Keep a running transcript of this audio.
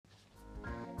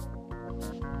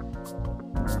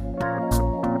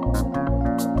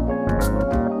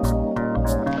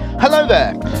Hello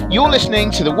there. You're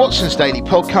listening to the Watson's Daily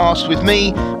Podcast with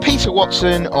me, Peter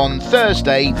Watson, on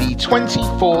Thursday, the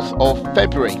 24th of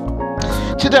February.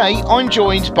 Today, I'm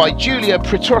joined by Julia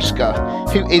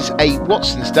Piotrowska, who is a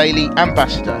Watson's Daily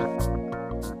ambassador.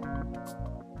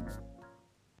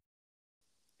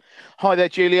 Hi there,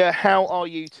 Julia. How are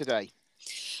you today?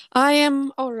 I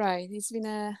am all right. It's been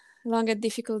a long and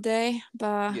difficult day,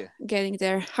 but Yeah. getting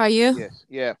there. How are you? Yes.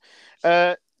 Yeah.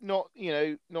 Not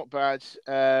bad.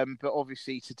 But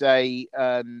obviously today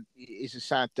is a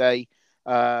sad day,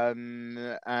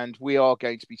 and we are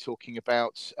going to be talking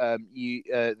about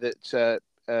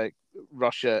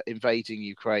Russia invading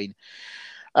Ukraine.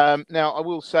 Now, I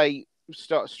will say,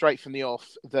 start straight from the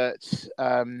off that this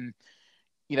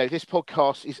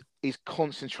podcast is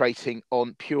concentrating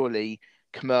on purely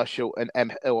commercial and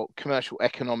commercial,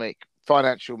 economic,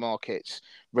 financial markets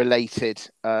related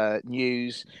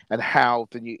news, and how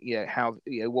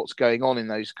what's going on in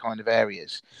those kind of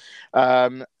areas.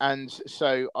 And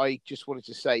so I just wanted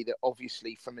to say that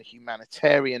obviously from a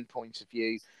humanitarian point of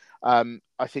view, I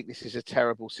think this is a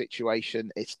terrible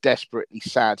situation. It's desperately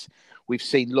sad. We've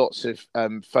seen lots of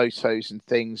photos and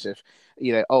things of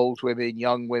old women,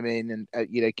 young women,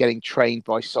 and getting trained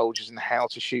by soldiers and how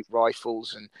to shoot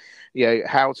rifles, and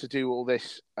how to do all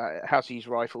this, how to use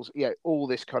rifles, all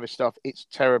this kind of stuff. It's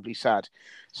terribly sad.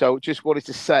 So just wanted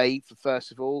to say,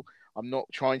 first of all, I'm not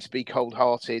trying to be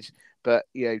cold-hearted, but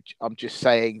I'm just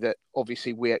saying that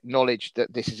obviously we acknowledge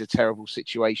that this is a terrible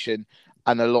situation,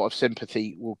 and a lot of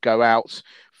sympathy will go out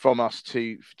from us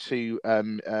to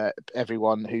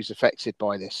everyone who's affected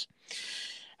by this.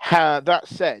 That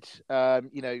said,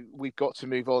 we've got to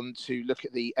move on to look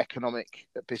at the economic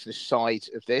business side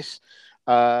of this.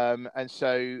 And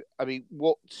so, I mean,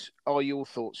 what are your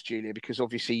thoughts, Julia? Because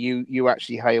obviously you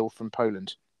actually hail from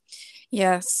Poland.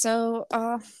 Yeah, so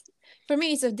for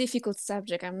me, it's a difficult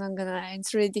subject.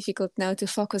 It's really difficult now to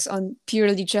focus on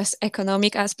purely just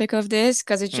economic aspect of this,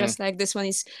 because it's just like this one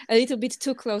is a little bit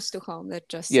too close to home, let's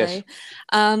just say.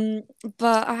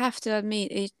 But I have to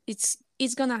admit, it's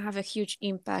going to have a huge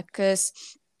impact, because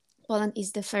Poland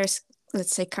is the first,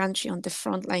 let's say, country on the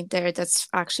front line there that's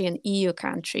actually an EU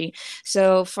country.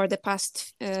 So for the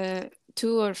past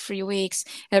 2 or 3 weeks,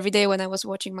 every day when I was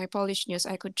watching my Polish news,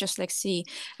 I could just see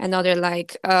another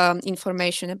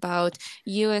information about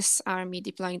US Army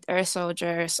deploying air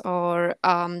soldiers, or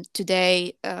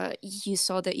today you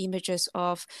saw the images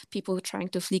of people trying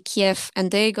to flee Kiev,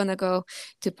 and they're gonna go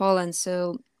to Poland.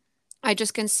 So I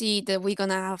just can see that we're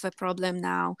gonna have a problem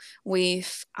now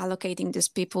with allocating these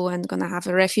people, and gonna have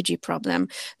a refugee problem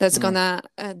that's gonna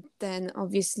then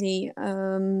obviously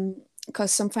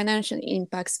cause some financial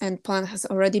impacts. And Poland has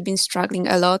already been struggling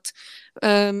a lot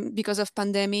because of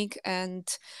pandemic, and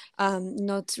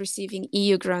not receiving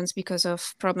EU grants because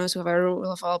of problems with our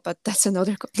rule of law. But that's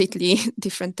another completely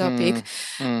different topic.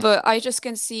 But I just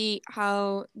can see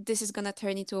how this is gonna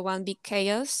turn into one big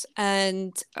chaos,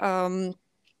 and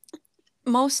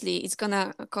mostly it's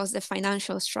gonna cause the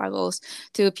financial struggles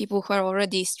to people who are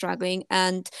already struggling.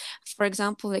 And for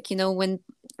example, when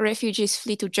refugees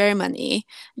flee to Germany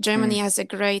has a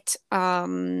great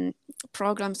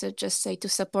programs that just say to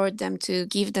support them, to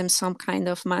give them some kind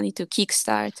of money to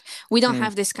kickstart. We don't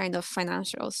have this kind of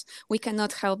financials. We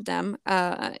cannot help them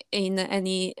in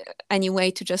any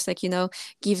way to just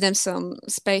give them some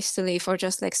space to live, or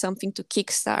just something to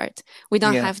kickstart. We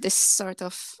don't have this sort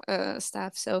of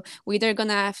stuff. So we either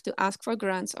gonna have to ask for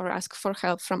grants or ask for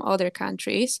help from other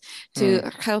countries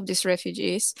to help these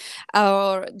refugees,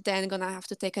 or then gonna have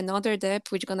to take another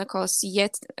debt, which gonna cause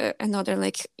yet another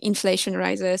inflation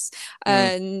rises,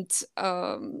 and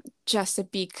just a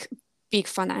big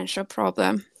financial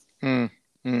problem. No,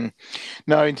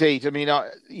 indeed. I mean,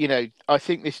 I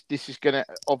think this is going to,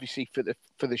 obviously,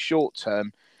 for the short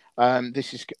term,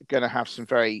 this is going to have some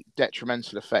very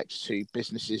detrimental effects to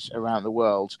businesses around the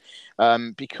world,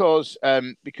 because of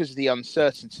the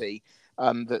uncertainty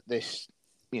that this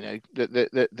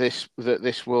that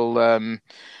this will that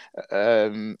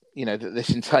this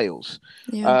entails.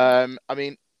 I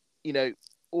mean,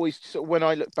 always when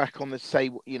I look back on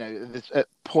the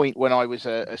point when I was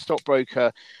a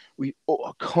stockbroker, we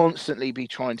constantly be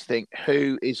trying to think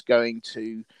who is going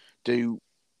to do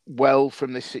well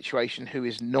from this situation, who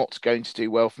is not going to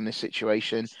do well from this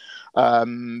situation,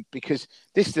 because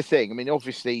this is the thing. I mean,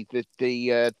 obviously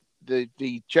the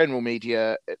general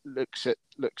media looks at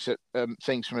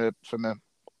things from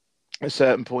a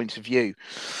certain point of view,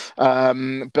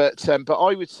 but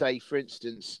I would say, for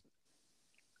instance,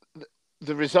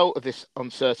 the result of this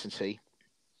uncertainty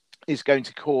is going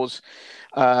to cause,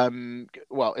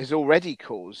 well, has already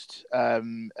caused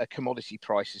commodity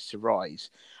prices to rise.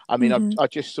 I mean, Mm-hmm. I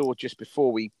just saw just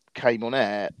before we came on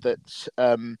air that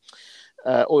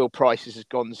oil prices has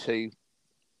gone to,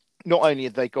 not only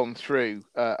have they gone through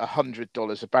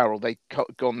 $100 a barrel, they've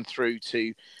gone through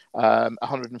to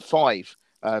 $105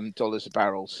 dollars a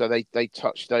barrel. So they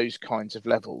touch those kinds of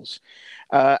levels,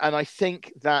 and I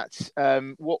think that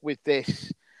what with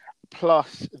this,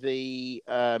 plus the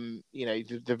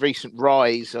the recent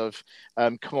rise of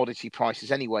commodity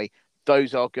prices anyway,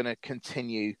 those are going to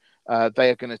continue. They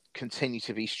are going to continue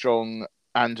to be strong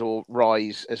and or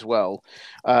rise as well.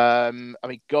 I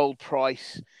mean, gold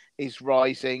price is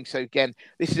rising. So again,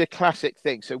 this is a classic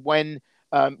thing. So when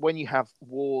you have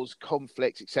wars,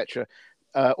 conflicts, etc.,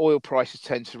 oil prices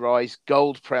tend to rise,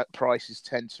 gold prices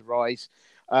tend to rise,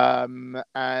 and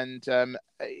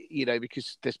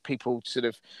because there's people sort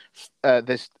of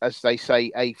there's, as they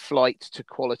say, a flight to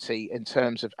quality in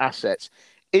terms of assets.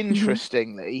 Mm-hmm.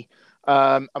 Interestingly,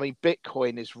 I mean,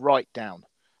 Bitcoin is right down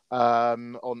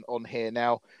on here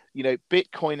now.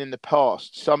 Bitcoin in the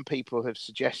past, some people have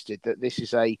suggested that this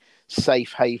is a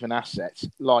safe haven asset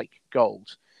like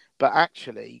gold, but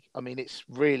actually, I mean,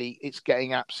 it's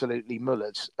getting absolutely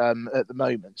mullered at the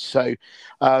moment. So,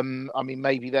 I mean,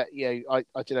 maybe that,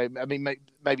 I don't know. I mean,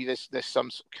 maybe there's some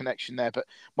connection there. But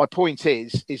my point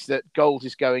is that gold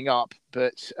is going up,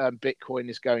 but Bitcoin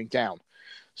is going down.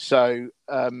 So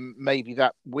maybe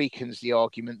that weakens the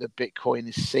argument that Bitcoin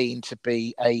is seen to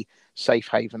be a safe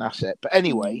haven asset. But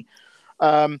anyway,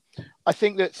 I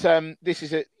think that this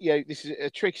is a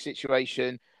tricky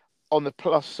situation. On the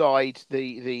plus side,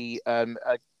 the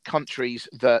countries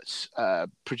that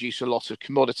produce a lot of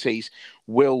commodities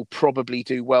will probably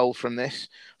do well from this.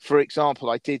 For example,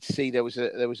 I did see there was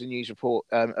a news report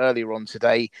earlier on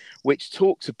today which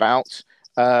talked about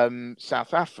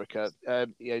South Africa.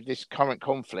 This current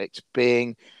conflict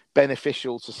being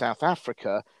beneficial to South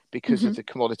Africa because Mm-hmm. of the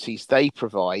commodities they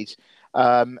provide.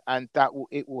 And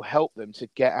it will help them to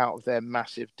get out of their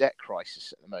massive debt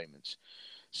crisis at the moment.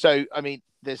 So, I mean,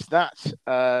 there's that.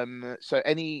 So,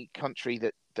 any country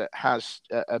that has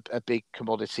a big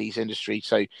commodities industry,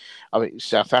 so I mean,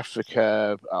 South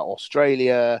Africa,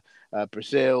 Australia,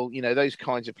 Brazil, those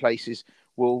kinds of places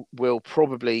will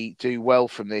probably do well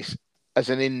from this as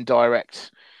an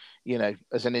indirect,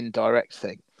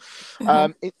 thing. Uh-huh.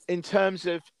 In terms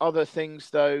of other things,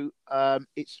 though,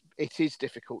 it is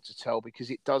difficult to tell because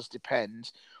it does depend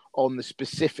on the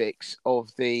specifics of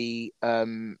the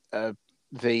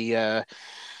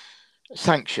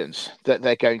sanctions that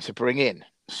they're going to bring in.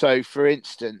 So, for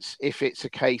instance, if it's a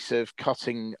case of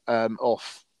cutting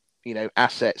off,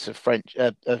 assets of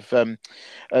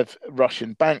of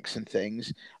Russian banks and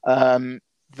things,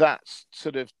 that's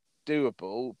sort of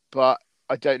doable. But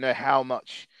I don't know how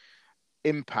much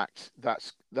impact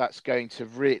that's going to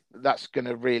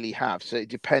really have. So it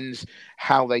depends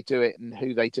how they do it and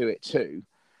who they do it to.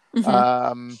 Mm-hmm.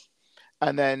 Um,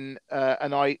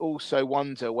 and I also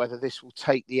wonder whether this will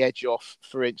take the edge off,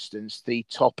 for instance, the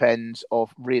top end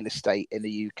of real estate in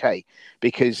the UK,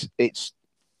 because it's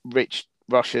rich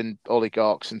Russian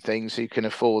oligarchs and things who can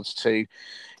afford to,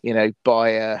 buy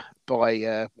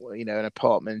an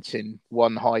apartment in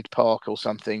One Hyde Park or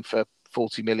something for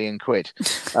 40 million quid.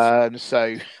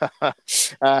 So,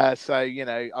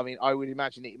 I mean, I would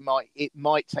imagine it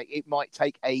might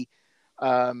take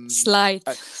um,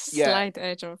 a, yeah, Slight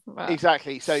edge of that.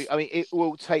 exactly. So, I mean, it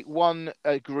will take one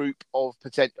group of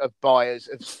buyers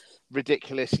of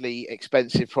ridiculously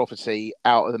expensive property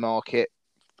out of the market,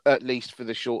 at least for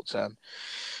the short term.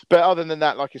 But other than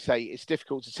that, like I say, it's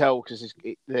difficult to tell because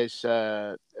there's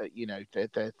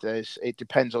it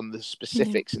depends on the Yeah.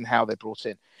 specifics and how they're brought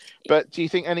in. But do you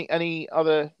think any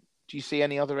other? Do you see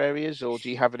any other areas, or do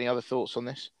you have any other thoughts on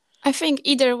this? I think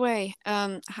either way,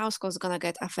 households gonna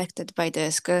get affected by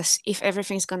this because if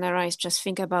everything's gonna rise, just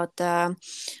think about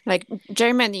like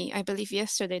Germany. I believe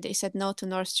yesterday they said no to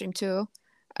Nord Stream 2.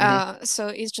 Hmm. So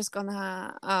it's just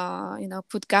gonna,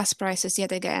 put gas prices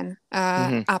yet again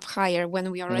Hmm. up higher when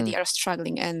we Hmm. already are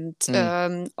struggling and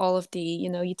Hmm. all of the,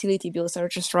 utility bills are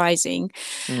just rising.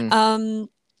 Hmm. Um,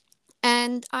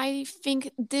 and I think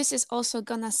this is also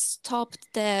gonna stop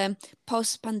the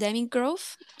post-pandemic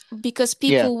growth because Yeah.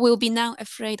 people will be now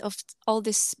afraid of all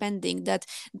this spending that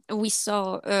we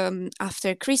saw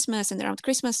after Christmas and around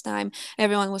Christmas time.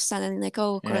 Everyone was suddenly like,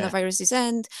 "Oh, Yeah. coronavirus is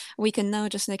end. We can now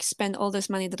just like spend all this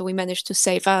money that we managed to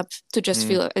save up to just Hmm.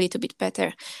 feel a little bit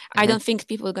better." I Hmm. don't think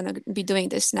people are gonna be doing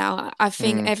this now. I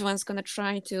think Hmm. everyone's gonna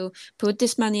try to put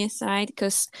this money aside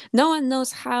because no one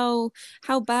knows how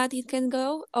bad it can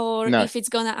go or No. if it's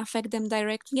gonna affect them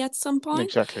directly at some point.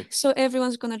 Exactly. So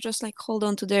everyone's gonna just like hold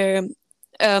on to their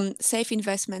safe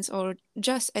investments or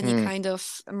just any kind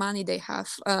of money they have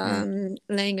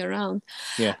laying around.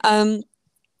 Yeah.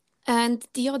 And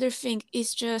the other thing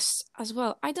is just as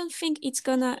well, I don't think it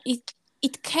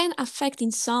can affect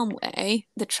in some way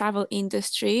the travel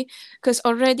industry, because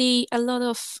already a lot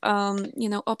of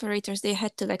operators, they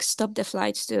had to like stop the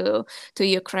flights to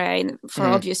Ukraine for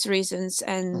obvious reasons,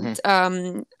 and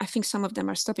I think some of them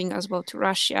are stopping as well to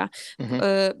Russia.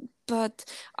 But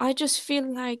I just feel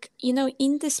like,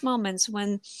 in these moments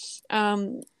when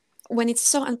it's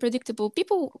so unpredictable,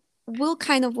 people will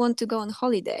kind of want to go on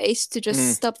holidays to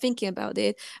just stop thinking about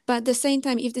it. But at the same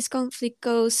time, if this conflict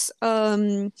goes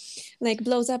like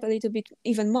blows up a little bit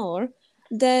even more,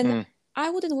 then I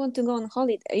wouldn't want to go on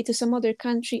holiday to some other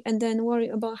country and then worry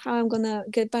about how I'm gonna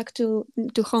get back to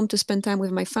home to spend time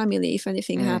with my family if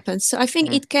anything happens. So I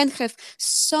think it can have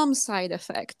some side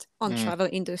effect on travel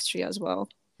industry as well.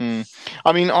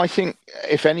 I mean, I think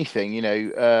if anything,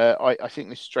 I think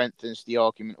this strengthens the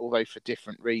argument, although for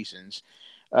different reasons,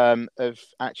 of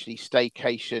actually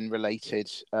staycation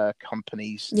related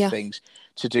companies and things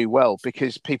to do well,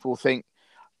 because people think,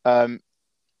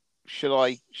 should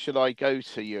I go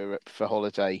to Europe for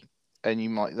holiday? And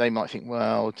they might think,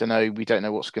 well, I don't know, we don't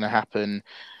know what's going to happen.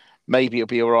 Maybe it'll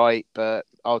be all right, but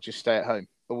I'll just stay at home.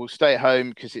 Or we'll stay at home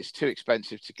because it's too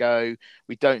expensive to go.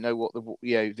 We don't know what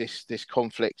this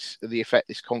conflict, the effect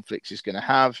this conflict is going to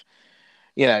have.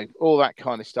 All that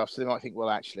kind of stuff. So they might think, well,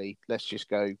 actually, let's just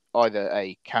go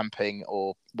either camping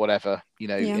or whatever, in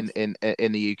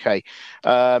the UK,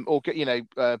 or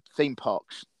theme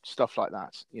parks, stuff like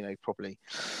that, probably.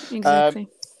 Exactly.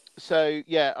 So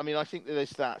yeah, I mean, I think that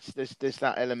there's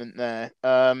that element there.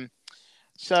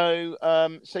 So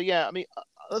yeah, I mean,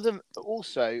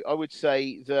 also, I would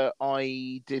say that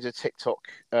I did a TikTok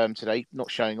today,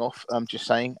 not showing off. I'm just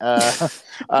saying, did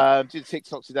a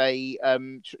TikTok today,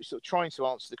 sort of trying to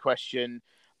answer the question.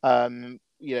 The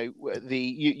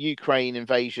Ukraine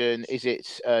invasion, is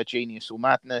it genius or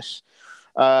madness?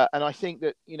 And I think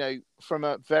that from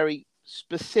a very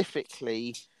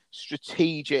specifically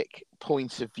strategic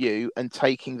point of view and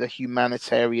taking the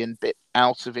humanitarian bit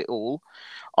out of it all,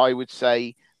 I would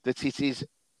say that it is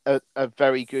a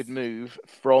very good move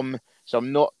so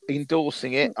I'm not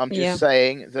endorsing it. I'm just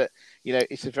saying that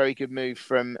it's a very good move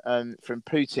from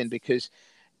Putin, because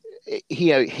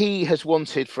he has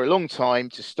wanted for a long time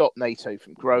to stop NATO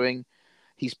from growing.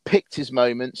 He's picked his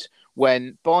moments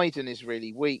when Biden is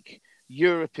really weak,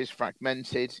 Europe is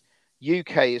fragmented,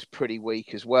 UK is pretty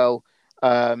weak as well,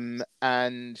 and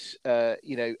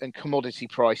commodity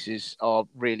prices are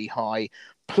really high.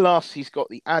 Plus, he's got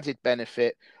the added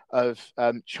benefit of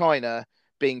China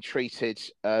being treated,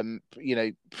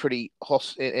 pretty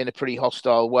in a pretty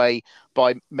hostile way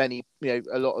by many, a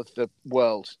lot of the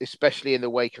world, especially in the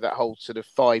wake of that whole sort of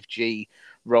 5G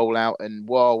rollout and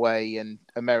Huawei, and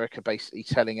America basically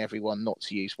telling everyone not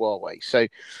to use Huawei. So,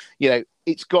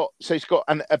 it's got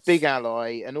a big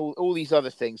ally, and all these other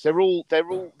things.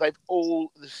 The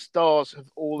stars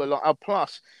have all aligned.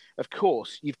 Plus, of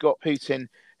course, you've got Putin,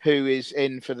 who is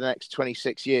in for the next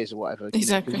 26 years or whatever,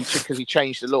 exactly, because he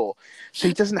changed the law. So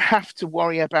he doesn't have to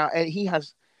worry about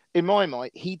it. In my mind,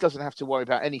 he doesn't have to worry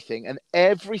about anything. And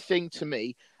everything to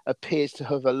me appears to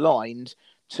have aligned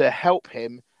to help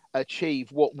him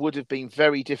achieve what would have been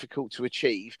very difficult to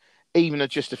achieve even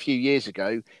just a few years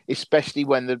ago, especially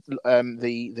when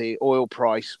the oil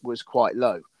price was quite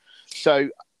low. So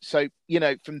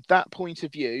from that point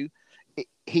of view,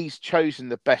 he's chosen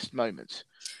the best moment.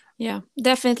 Yeah,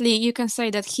 definitely. You can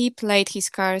say that he played his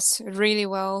cards really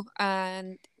well,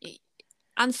 and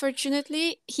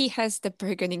unfortunately, he has the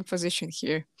bargaining position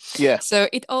here. Yeah. So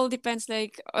it all depends,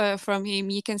 from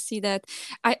him. You can see that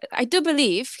I do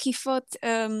believe he thought,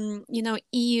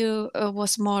 EU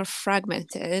was more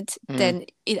fragmented than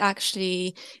it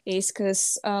actually is,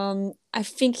 because I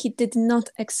think he did not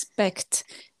expect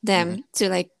them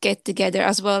to get together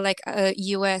as well,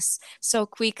 US so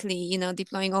quickly,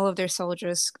 deploying all of their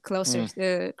soldiers closer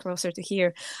to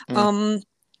here.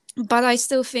 But I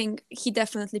still think he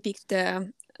definitely picked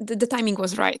the timing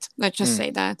was right. Let's just say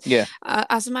that. Yeah.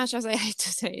 As much as I hate to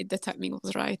say it, the timing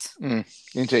was right.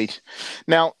 Indeed.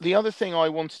 Now, the other thing I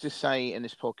wanted to say in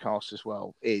this podcast as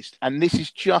well is, and this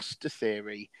is just a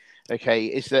theory, okay,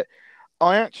 is that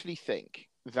I actually think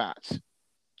that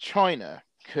China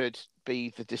could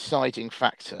be the deciding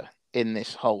factor in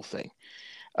this whole thing.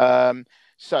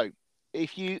 So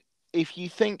if you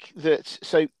think that,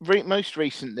 most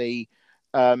recently,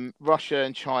 Russia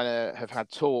and China have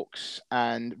had talks,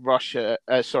 and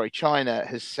China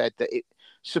has said that it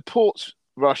supports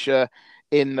Russia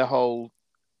in the whole,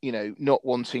 not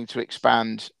wanting to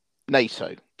expand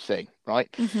NATO thing, right?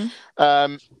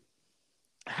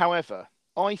 However,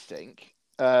 I think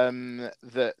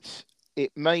that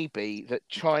it may be that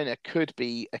China could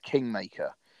be a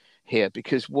kingmaker here,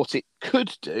 because what it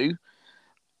could do,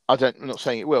 I'm not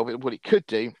saying it will, but what it could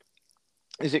do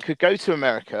is it could go to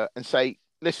America and say,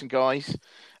 listen, guys,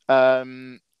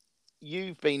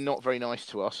 you've been not very nice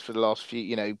to us for the last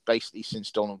few, basically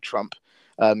since Donald Trump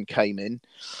came in.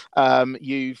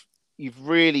 You've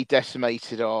really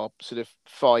decimated our sort of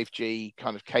 5G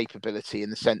kind of capability,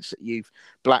 in the sense that you've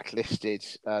blacklisted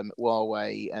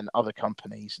Huawei and other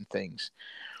companies and things.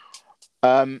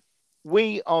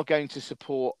 We are going to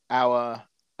support our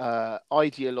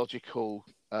ideological,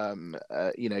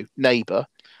 neighbour,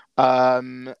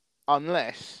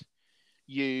 unless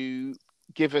you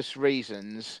give us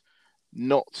reasons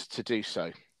not to do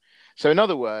so. So, in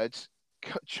other words,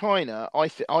 China,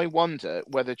 I wonder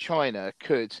whether China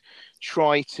could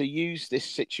try to use this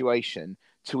situation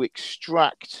to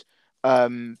extract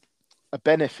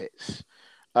benefits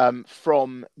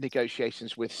from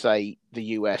negotiations with, say, the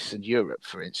US and Europe,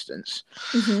 for instance,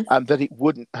 that it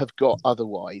wouldn't have got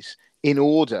otherwise, in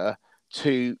order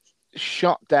to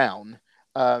shut down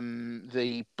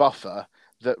the buffer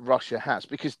that Russia has.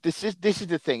 Because this is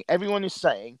the thing. Everyone is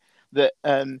saying that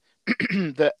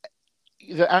that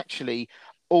actually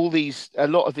a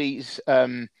lot of these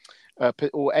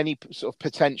or any sort of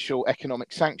potential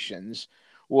economic sanctions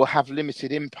will have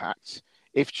limited impact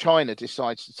if China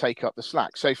decides to take up the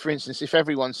slack. So, for instance, if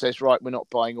everyone says, right, we're not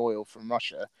buying oil from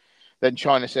Russia, then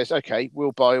China says, okay,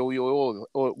 we'll buy all your oil,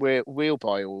 or we'll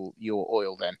buy all your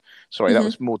oil then. Sorry, that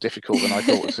was more difficult than I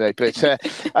thought to say. But so,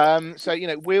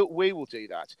 we will do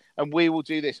that, and we will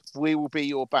do this. We will be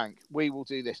your bank. We will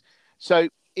do this. So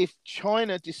if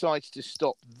China decides to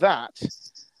stop that,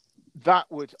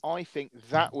 I think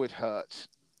that would hurt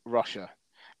Russia,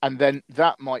 and then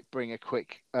that might bring a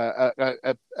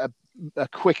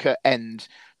quicker end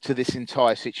to this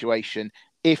entire situation,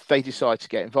 if they decide to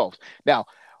get involved. Now,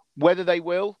 whether they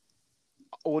will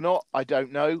or not, I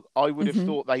don't know. I would have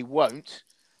thought they won't,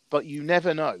 but you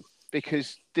never know,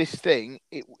 because this thing,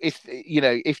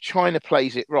 if China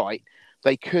plays it right,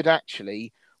 they could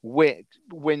actually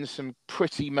win some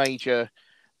pretty major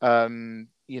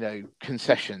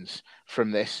concessions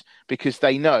from this, because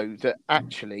they know that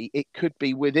actually it could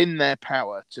be within their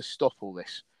power to stop all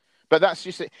this. But that's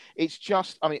just it. It's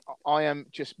just, I I am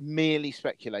just merely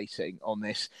speculating on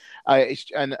this. I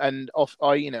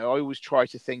always try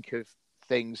to think of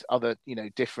things, other,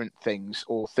 different things,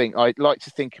 or I like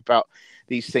to think about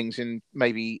these things in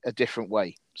maybe a different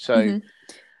way. So,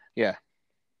 yeah.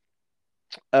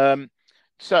 Apart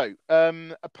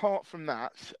from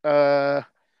that, I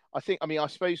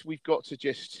suppose we've got to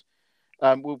just,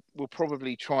 we'll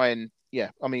probably try and,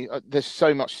 there's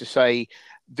so much to say.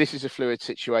 This is a fluid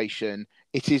situation.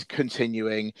 It is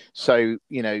continuing. So,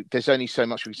 there's only so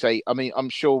much we can say. I'm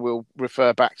sure we'll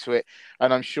refer back to it.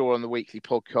 And I'm sure on the weekly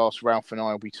podcast, Ralph and I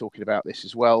will be talking about this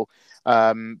as well.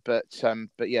 But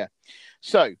yeah.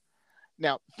 So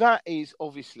now that is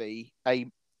obviously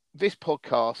this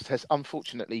podcast has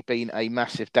unfortunately been a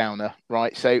massive downer,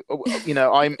 right? So,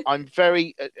 I'm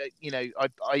very,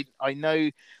 I know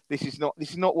this is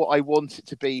not what I want it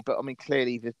to be, but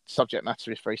clearly the subject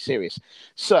matter is very serious.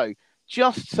 So,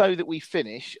 just so that we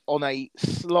finish on a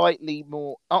slightly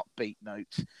more upbeat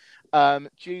note,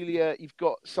 Julia, you've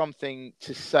got something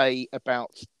to say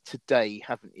about today,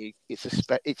 haven't you? It's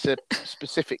a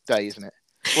specific day, isn't it?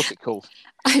 What's it called?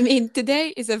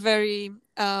 Today is a very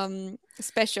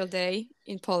special day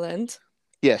in Poland.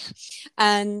 Yes.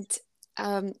 And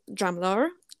drumroll,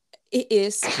 it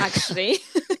is actually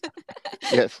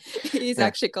yes. It is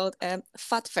actually called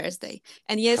Fat Thursday.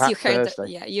 And yes, you heard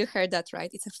that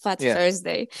right. It's a Fat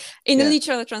Thursday in the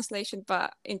literal translation,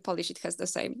 but in Polish it has the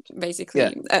same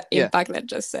basically impact, let's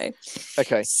just say.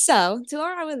 Okay. So to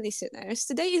our listeners,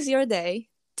 today is your day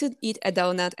to eat a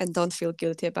donut and don't feel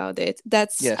guilty about it.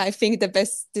 That's, I think, the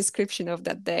best description of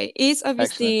that day. It's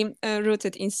obviously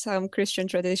rooted in some Christian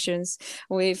traditions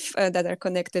that are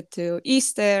connected to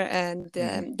Easter and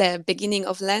the beginning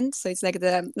of Lent. So it's like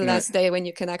the last day when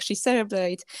you can actually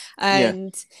celebrate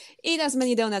and eat as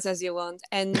many donuts as you want.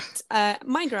 And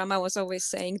my grandma was always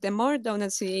saying, the more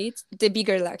donuts you eat, the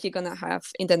bigger luck you're gonna have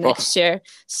in the next year.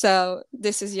 So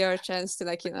this is your chance to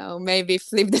maybe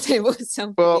flip the table with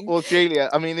something. Well, Julia,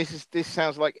 this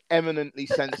sounds like eminently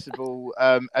sensible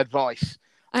advice.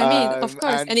 I mean, of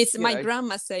course, And and it's my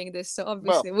grandma saying this, so well,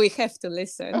 obviously we have to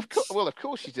listen. of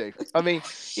course you do. I mean,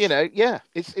 yeah,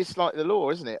 it's like the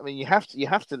law, isn't it? I mean, you have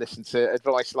to listen to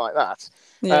advice like that.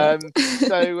 Yeah.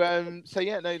 So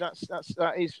yeah, no,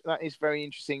 that is very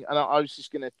interesting. And I was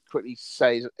just going to quickly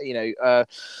say,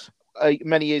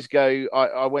 many years ago, when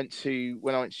I went to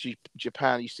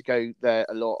Japan, I used to go there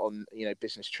a lot on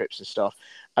business trips and stuff.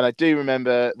 And I do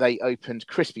remember they opened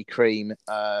Krispy Kreme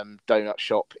donut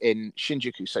shop in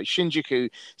Shinjuku. So Shinjuku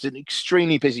is an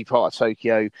extremely busy part of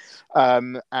Tokyo,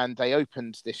 and they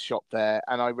opened this shop there.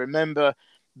 And I remember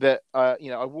that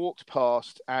I walked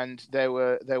past, and there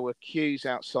were queues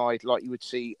outside like you would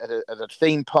see at a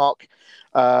theme park,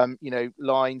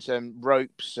 lines and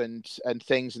ropes and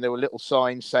things, and there were little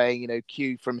signs saying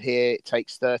queue from here, it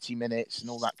takes 30 minutes and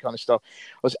all that kind of stuff.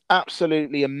 I was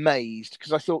absolutely amazed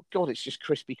because I thought, God, it's just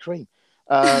Krispy Kreme.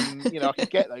 I could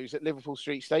get those at Liverpool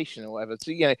Street Station or whatever.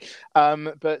 So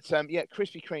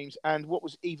Krispy Kremes. And what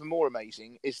was even more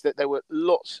amazing is that there were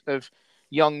lots of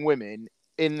young women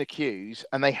in the queues,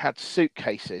 and they had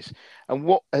suitcases. And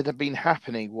what had been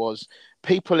happening was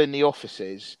people in the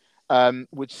offices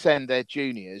would send their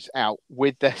juniors out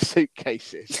with their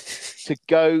suitcases to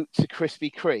go to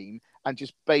Krispy Kreme and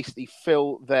just basically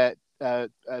fill their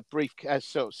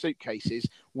suitcases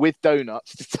with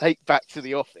donuts to take back to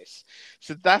the office.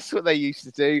 So that's what they used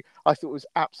to do. I thought it was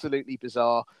absolutely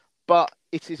bizarre, but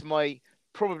it is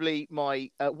probably my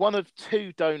one of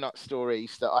two donut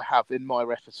stories that I have in my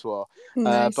repertoire.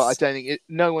 Nice. But I don't think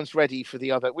no one's ready for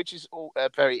the other, which is all a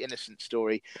very innocent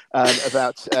story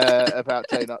about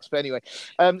donuts. But anyway,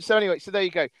 so there you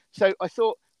go. So I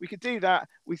thought we could do that.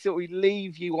 We thought we'd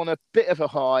leave you on a bit of a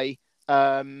high.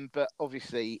 But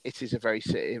obviously it is a very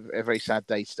sad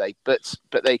day today. But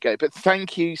there you go. But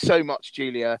thank you so much,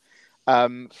 Julia,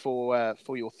 for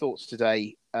your thoughts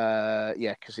today.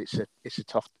 Because it's a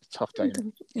tough day.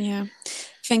 Yeah,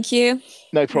 thank you.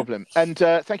 No problem. And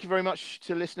thank you very much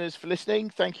to listeners for listening.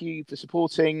 Thank you for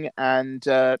supporting. And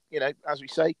as we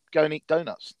say, go and eat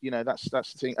donuts. That's the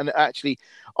thing. And actually,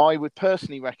 I would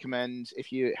personally recommend,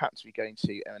 if you happen to be going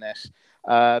to M&S,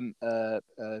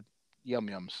 Yum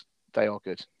Yums. They are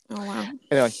good. Oh, wow.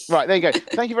 Anyway, right, there you go.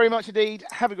 Thank you very much indeed.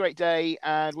 Have a great day,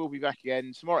 and we'll be back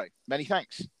again tomorrow. Many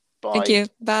thanks. Bye. Thank you.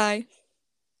 Bye.